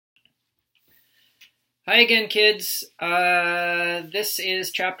Hi again, kids. This is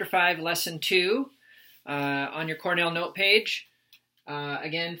Chapter 5, Lesson 2 on your Cornell note page.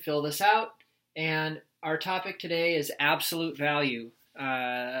 Again, fill this out. And our topic today is absolute value.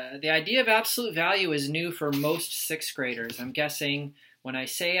 The idea of absolute value is new for most sixth graders. I'm guessing when I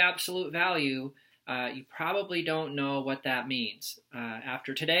say absolute value, you probably don't know what that means.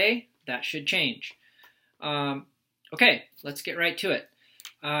 After today, that should change. Okay, let's get right to it.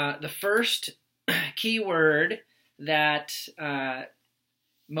 The first key word that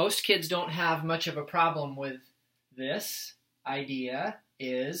most kids don't have much of a problem with this idea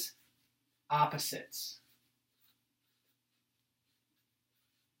is opposites.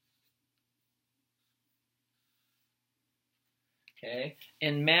 Okay,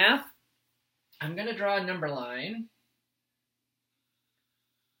 in math, I'm going to draw a number line.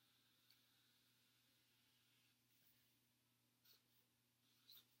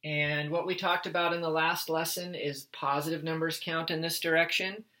 And what we talked about in the last lesson is positive numbers count in this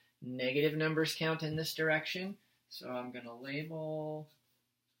direction, negative numbers count in this direction. So I'm going to label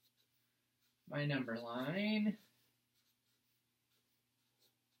my number line.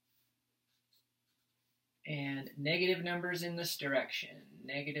 And negative numbers in this direction,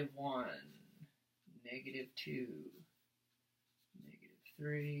 -1, -2,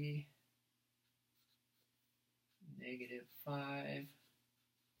 -3, -5.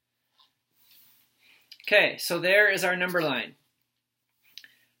 Okay, so there is our number line.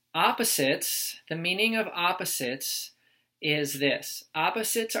 Opposites, the meaning of opposites is this.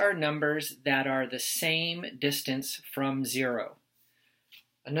 Opposites are numbers that are the same distance from 0.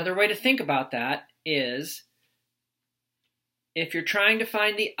 Another way to think about that is if you're trying to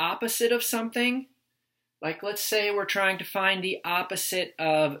find the opposite of something, like let's say we're trying to find the opposite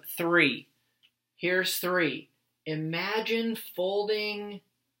of 3. Here's 3. Imagine folding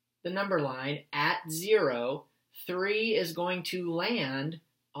the number line at 0, 3 is going to land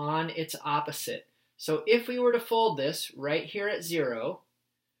on its opposite. So if we were to fold this right here at 0,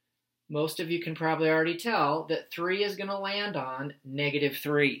 most of you can probably already tell that 3 is going to land on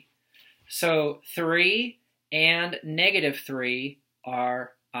 -3. So 3 and -3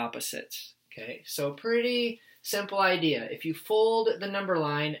 are opposites. Okay, so pretty simple idea. If you fold the number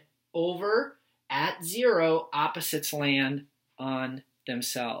line over at 0, opposites land on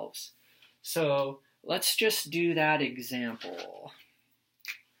themselves. So let's just do that example.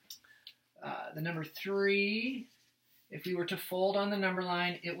 The number 3, if we were to fold on the number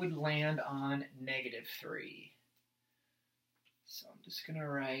line, it would land on -3. So I'm just going to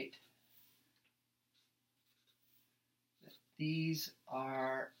write that these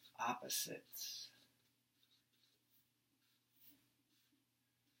are opposites.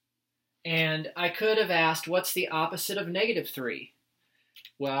 And I could have asked, what's the opposite of -3?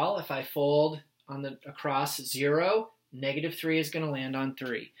 Well, if I fold across 0, -3 is going to land on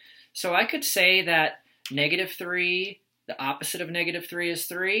 3. So I could say that -3, the opposite of -3 is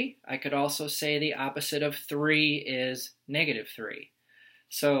 3. I could also say the opposite of 3 is -3.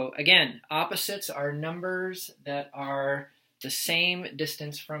 So again, opposites are numbers that are the same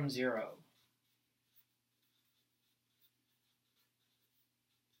distance from 0.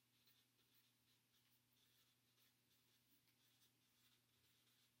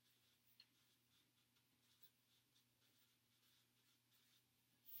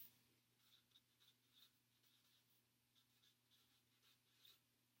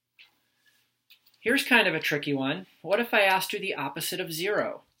 Here's kind of a tricky one. What if I asked you the opposite of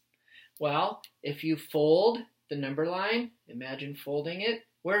 0? Well, if you fold the number line, imagine folding it,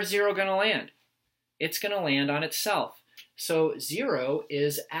 where's 0 going to land? It's going to land on itself. So 0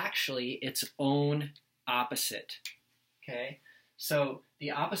 is actually its own opposite. Okay, so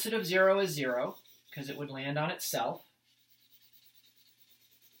the opposite of 0 is 0 because it would land on itself.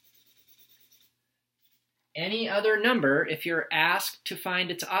 Any other number, if you're asked to find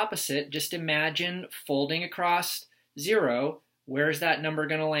its opposite, just imagine folding across 0. Where's that number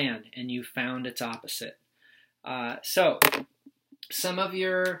going to land? And you found its opposite. So some of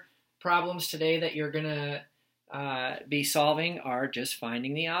your problems today that you're going to be solving are just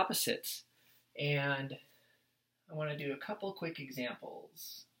finding the opposites. And I want to do a couple quick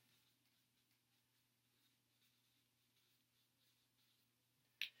examples.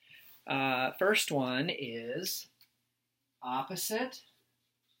 First one is opposite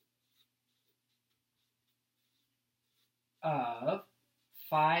of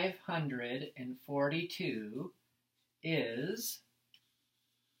 542 is,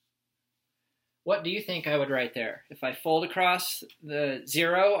 what do you think I would write there? If I fold across the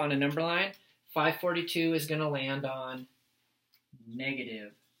 0 on a number line, 542 is going to land on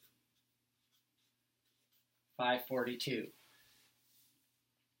 -. 542.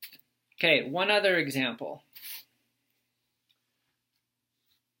 Okay, one other example.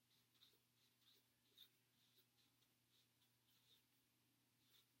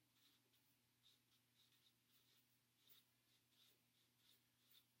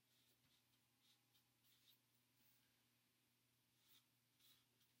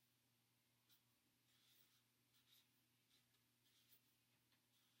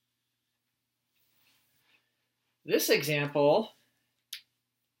 This example,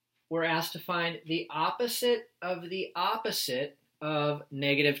 we're asked to find the opposite of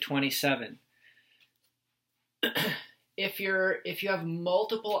negative 27. If you have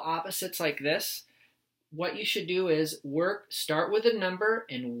multiple opposites like this, what you should do is start with a number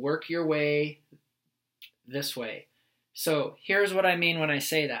and work your way this way. So here's what I mean when I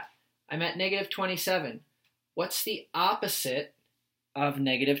say that. I'm at negative 27. What's the opposite of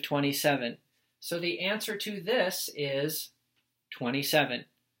negative 27? So the answer to this is 27.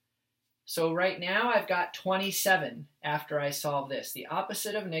 So right now I've got 27 after I solve this. The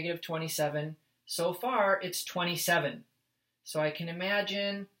opposite of negative 27, so far it's 27. So I can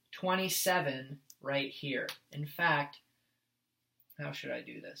imagine 27 right here. In fact, how should I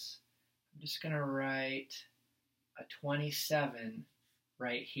do this? I'm just going to write a 27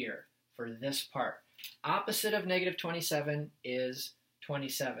 right here for this part. Opposite of negative 27 is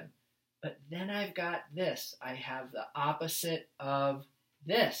 27. But then I've got this. I have the opposite of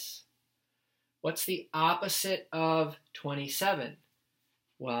this. What's the opposite of 27?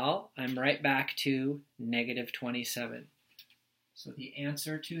 Well, I'm right back to negative 27. So the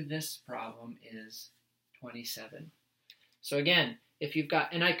answer to this problem is 27. So again, if you've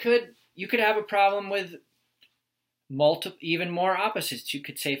got, and you could have a problem with even more opposites. You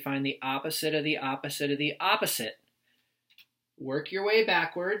could say find the opposite of the opposite of the opposite. Work your way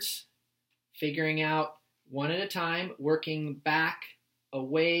backwards, figuring out one at a time, working back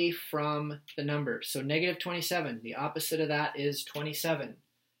away from the number. So negative 27, the opposite of that is 27.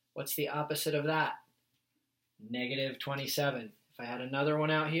 What's the opposite of that? Negative 27. If I had another one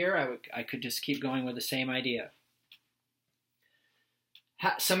out here, I could just keep going with the same idea.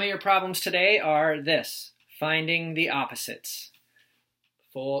 Some of your problems today are this: finding the opposites.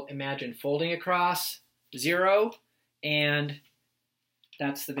 Imagine folding across 0, and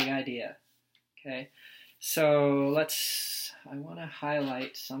that's the big idea. Okay, so I want to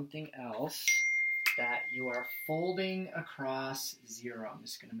highlight something else that you are folding across 0. I'm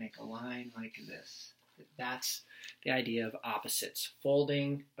just going to make a line like this. That's the idea of opposites,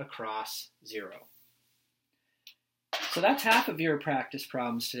 folding across 0. So that's half of your practice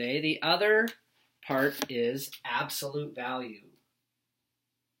problems today. The other part is absolute value.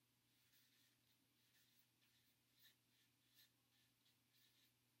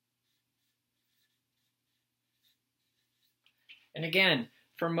 And again,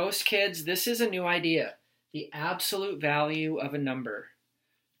 for most kids, this is a new idea. The absolute value of a number.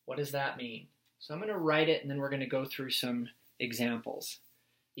 What does that mean? So I'm going to write it, and then we're going to go through some examples.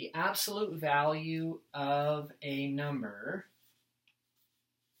 The absolute value of a number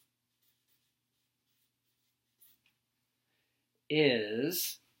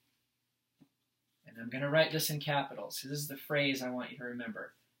is, and I'm going to write this in capitals. This is the phrase I want you to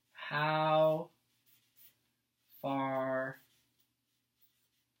remember. How far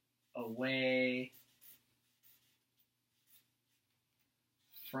away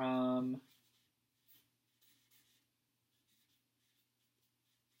from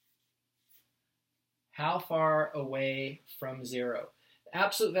how far away from 0. The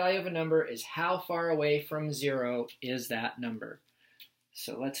absolute value of a number is how far away from 0 is that number.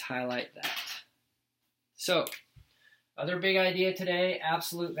 So let's highlight that. So, other big idea today,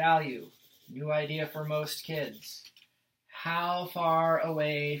 absolute value. New idea for most kids. How far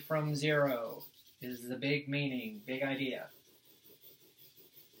away from 0 is the big meaning, big idea.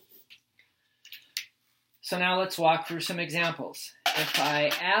 So now let's walk through some examples. If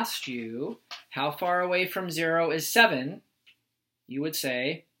I asked you how far away from 0 is 7, you would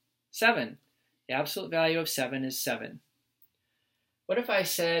say 7. The absolute value of 7 is 7. What if I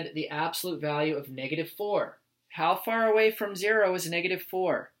said the absolute value of negative 4? How far away from 0 is negative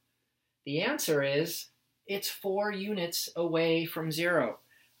 4? The answer is it's 4 units away from 0.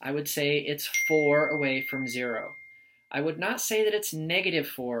 I would say it's 4 away from 0. I would not say that it's negative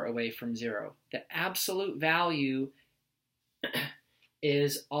 4 away from 0. The absolute value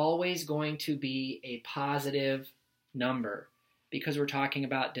is always going to be a positive number because we're talking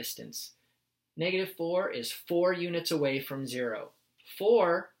about distance. Negative 4 is 4 units away from 0.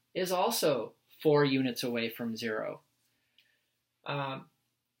 4 is also 4 units away from 0.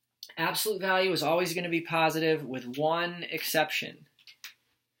 Absolute value is always going to be positive with one exception.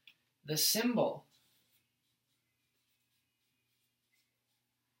 The symbol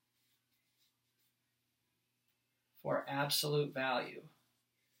for absolute value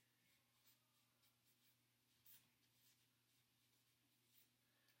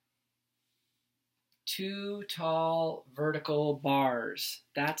two tall vertical bars.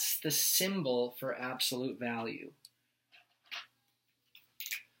 That's the symbol for absolute value.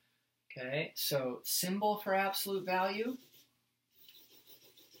 Okay, so symbol for absolute value,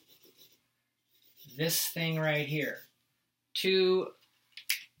 this thing right here, two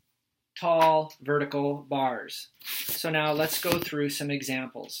tall vertical bars. So now let's go through some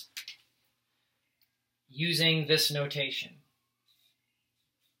examples using this notation.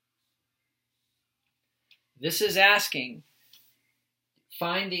 This is asking,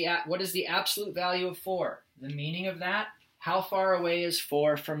 find what is the absolute value of 4? The meaning of that, how far away is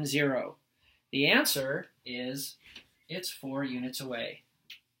 4 from 0? The answer is, it's 4 units away.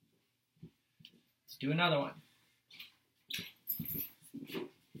 Let's do another one.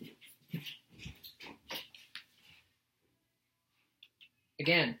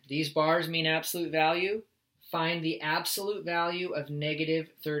 Again, these bars mean absolute value. Find the absolute value of negative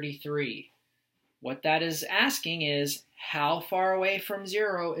 33. What that is asking is, how far away from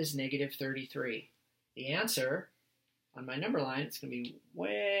 0 is negative 33? The answer, on my number line, it's going to be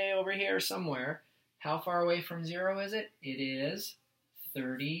way over here somewhere. How far away from 0 is it? It is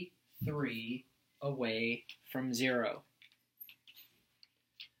 33 away from 0.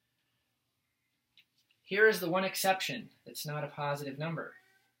 Here is the one exception that's not a positive number.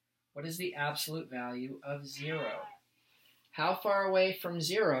 What is the absolute value of 0? How far away from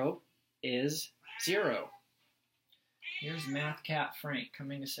 0 is 0? Here's Math Cat Frank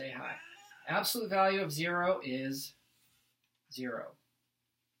coming to say hi. Absolute value of 0 is 0.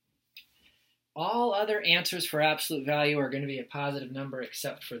 All other answers for absolute value are going to be a positive number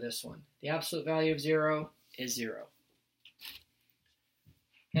except for this one. The absolute value of 0 is 0.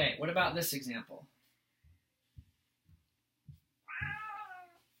 Okay, what about this example?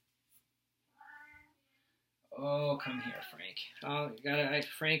 Oh, come here, Frank. Oh,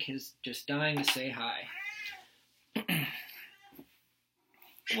 Frank is just dying to say hi.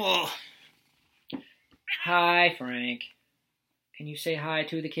 Whoa. Hi, Frank. Can you say hi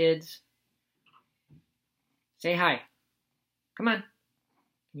to the kids? Say hi. Come on.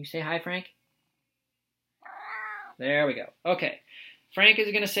 Can you say hi, Frank? There we go. Okay. Frank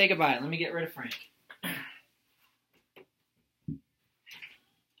is going to say goodbye. Let me get rid of Frank.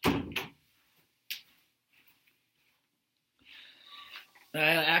 I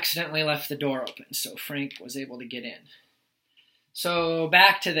accidentally left the door open, so Frank was able to get in. So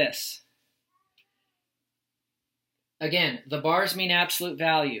back to this. Again, the bars mean absolute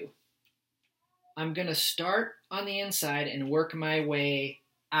value. I'm going to start on the inside and work my way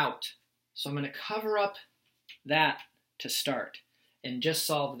out. So I'm going to cover up that to start and just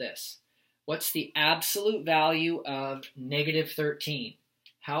solve this. What's the absolute value of negative 13?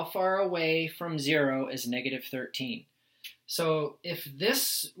 How far away from 0 is negative 13? So if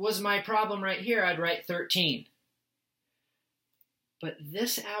this was my problem right here, I'd write 13. But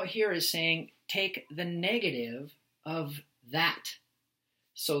this out here is saying take the negative of that.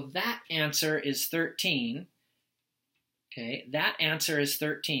 So that answer is 13. Okay, that answer is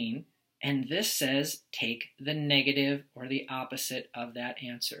 13. And this says take the negative or the opposite of that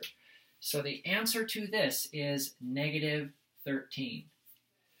answer. So the answer to this is negative 13.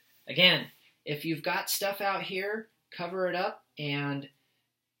 Again, if you've got stuff out here, cover it up and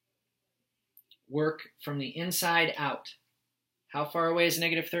work from the inside out. How far away is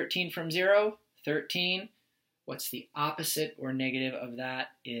negative 13 from 0? 13. What's the opposite or negative of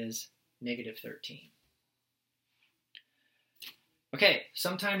that is negative 13. Okay,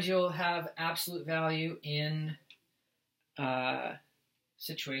 sometimes you'll have absolute value in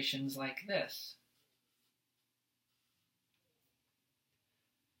situations like this.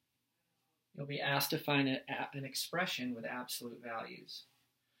 You'll be asked to find an expression with absolute values.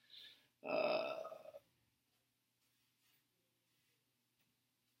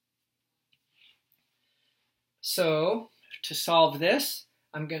 So to solve this,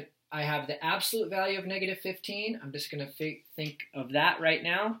 I have the absolute value of negative 15. I'm just going to think of that right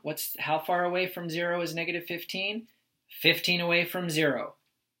now. How far away from 0 is negative 15? 15 away from 0.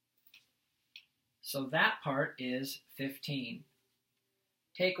 So that part is 15.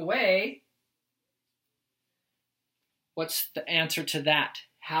 Take away, what's the answer to that?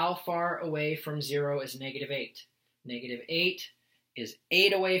 How far away from 0 is negative 8? Negative 8 is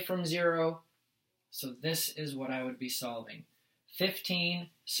 8 away from 0. So this is what I would be solving. 15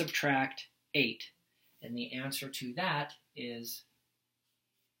 subtract 8? And the answer to that is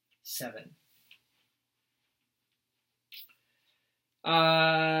 7.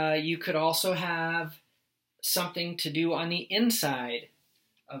 You could also have something to do on the inside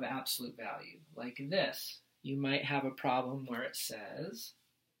of absolute value, like this. You might have a problem where it says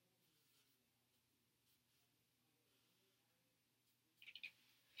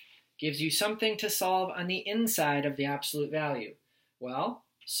gives you something to solve on the inside of the absolute value. Well,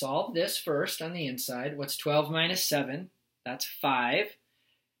 solve this first on the inside. What's 12 minus 7? That's 5.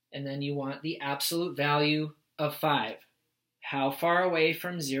 And then you want the absolute value of 5. How far away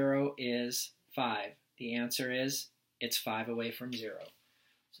from 0 is 5? The answer is it's 5 away from 0.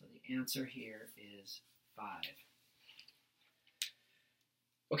 So the answer here is 5.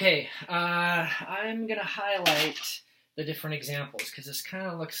 Okay, I'm going to highlight the different examples because this kind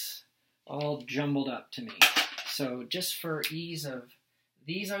of looks all jumbled up to me. So just for ease of,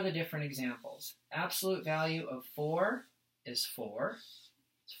 these are the different examples. Absolute value of 4 is 4.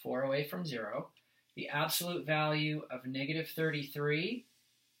 It's 4 away from 0. The absolute value of negative 33,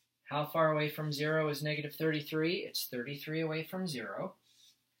 how far away from 0 is negative 33? It's 33 away from 0.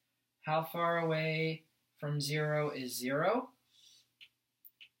 How far away from 0 is 0?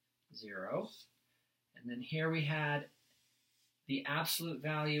 0. And then here we had the absolute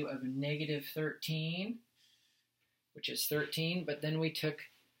value of negative 13, which is 13, but then we took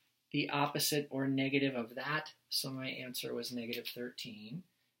the opposite or negative of that, so my answer was negative 13.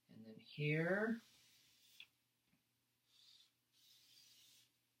 And then here,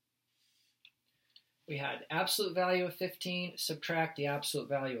 we had absolute value of 15, subtract the absolute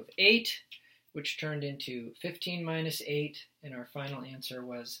value of 8, which turned into 15 minus 8, and our final answer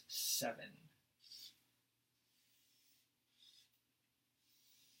was 7.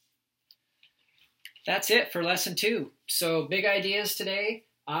 That's it for lesson 2. So big ideas today.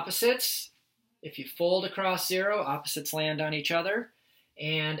 Opposites. If you fold across 0, opposites land on each other.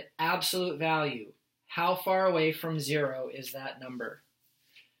 And absolute value. How far away from 0 is that number?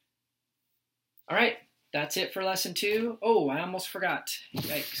 All right, that's it for lesson 2. Oh, I almost forgot.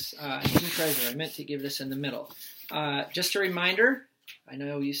 Yikes. Hidden treasure. I meant to give this in the middle. Just a reminder. I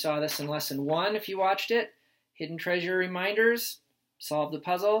know you saw this in lesson 1 if you watched it. Hidden treasure reminders. Solve the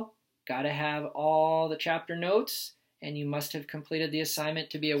puzzle. Got to have all the chapter notes, and you must have completed the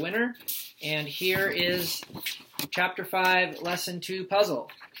assignment to be a winner. And here is chapter 5, lesson 2 puzzle.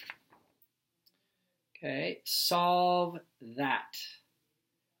 Okay, solve that.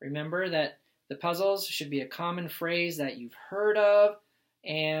 Remember that the puzzles should be a common phrase that you've heard of,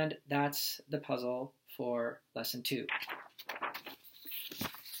 and that's the puzzle for lesson 2.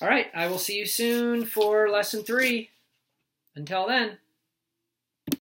 All right, I will see you soon for lesson 3. Until then.